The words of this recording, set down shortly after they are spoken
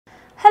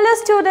Hello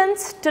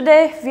students,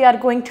 today we are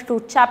going to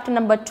do chapter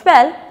number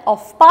 12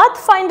 of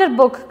Pathfinder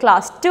book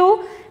class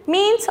 2,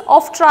 Means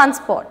of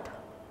Transport.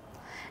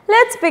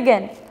 Let's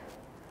begin.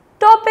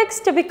 Topics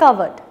to be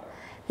covered: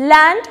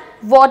 land,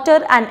 water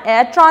and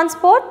air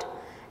transport,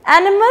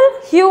 animal,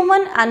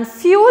 human and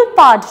fuel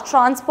powered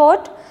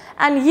transport,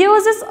 and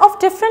uses of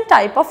different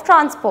type of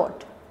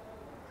transport.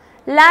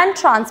 Land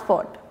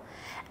transport.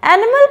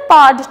 Animal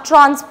powered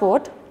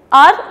transport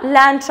are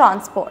land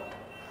transport.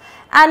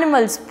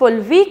 Animals pull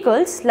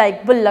vehicles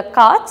like bullock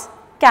carts,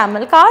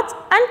 camel carts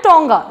and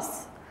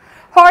tongas.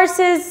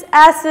 Horses,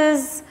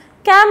 asses,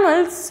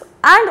 camels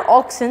and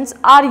oxen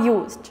are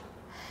used.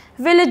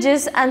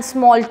 Villages and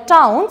small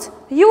towns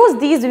use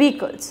these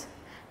vehicles.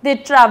 They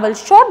travel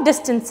short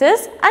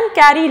distances and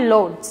carry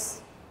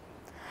loads.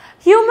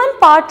 Human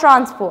powered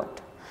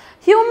transport.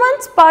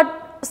 Humans power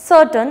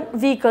certain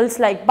vehicles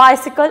like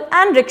bicycle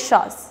and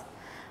rickshaws.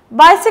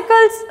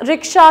 Bicycles,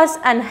 rickshaws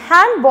and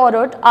hand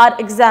borrowed are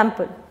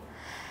example.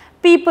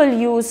 People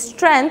use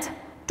strength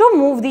to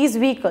move these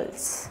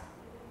vehicles.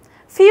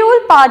 Fuel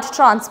powered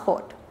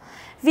transport.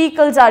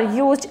 Vehicles are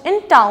used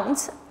in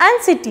towns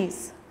and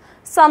cities.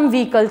 Some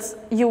vehicles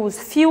use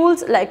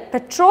fuels like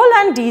petrol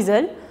and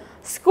diesel.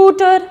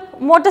 Scooter,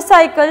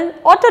 motorcycle,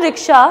 auto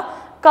rickshaw,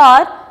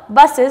 car,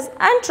 buses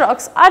and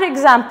trucks are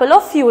example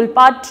of fuel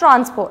powered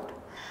transport.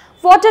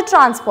 Water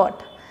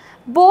transport.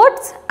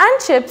 Boats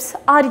and ships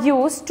are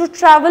used to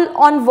travel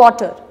on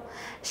water.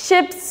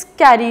 Ships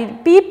carry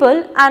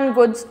people and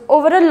goods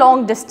over a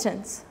long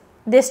distance.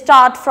 They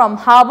start from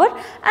harbour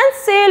and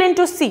sail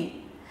into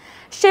sea.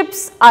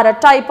 Ships are a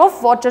type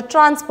of water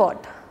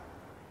transport.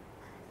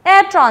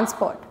 Air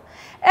transport.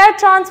 Air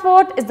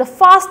transport is the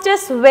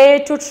fastest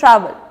way to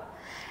travel.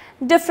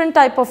 Different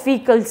type of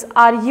vehicles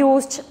are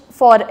used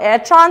for air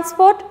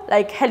transport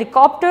like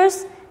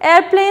helicopters,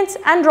 airplanes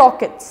and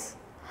rockets.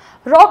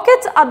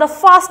 Rockets are the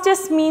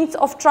fastest means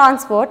of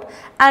transport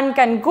and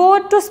can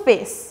go to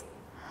space.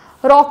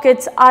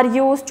 Rockets are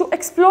used to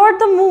explore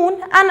the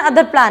moon and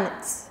other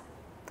planets.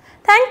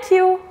 Thank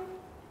you.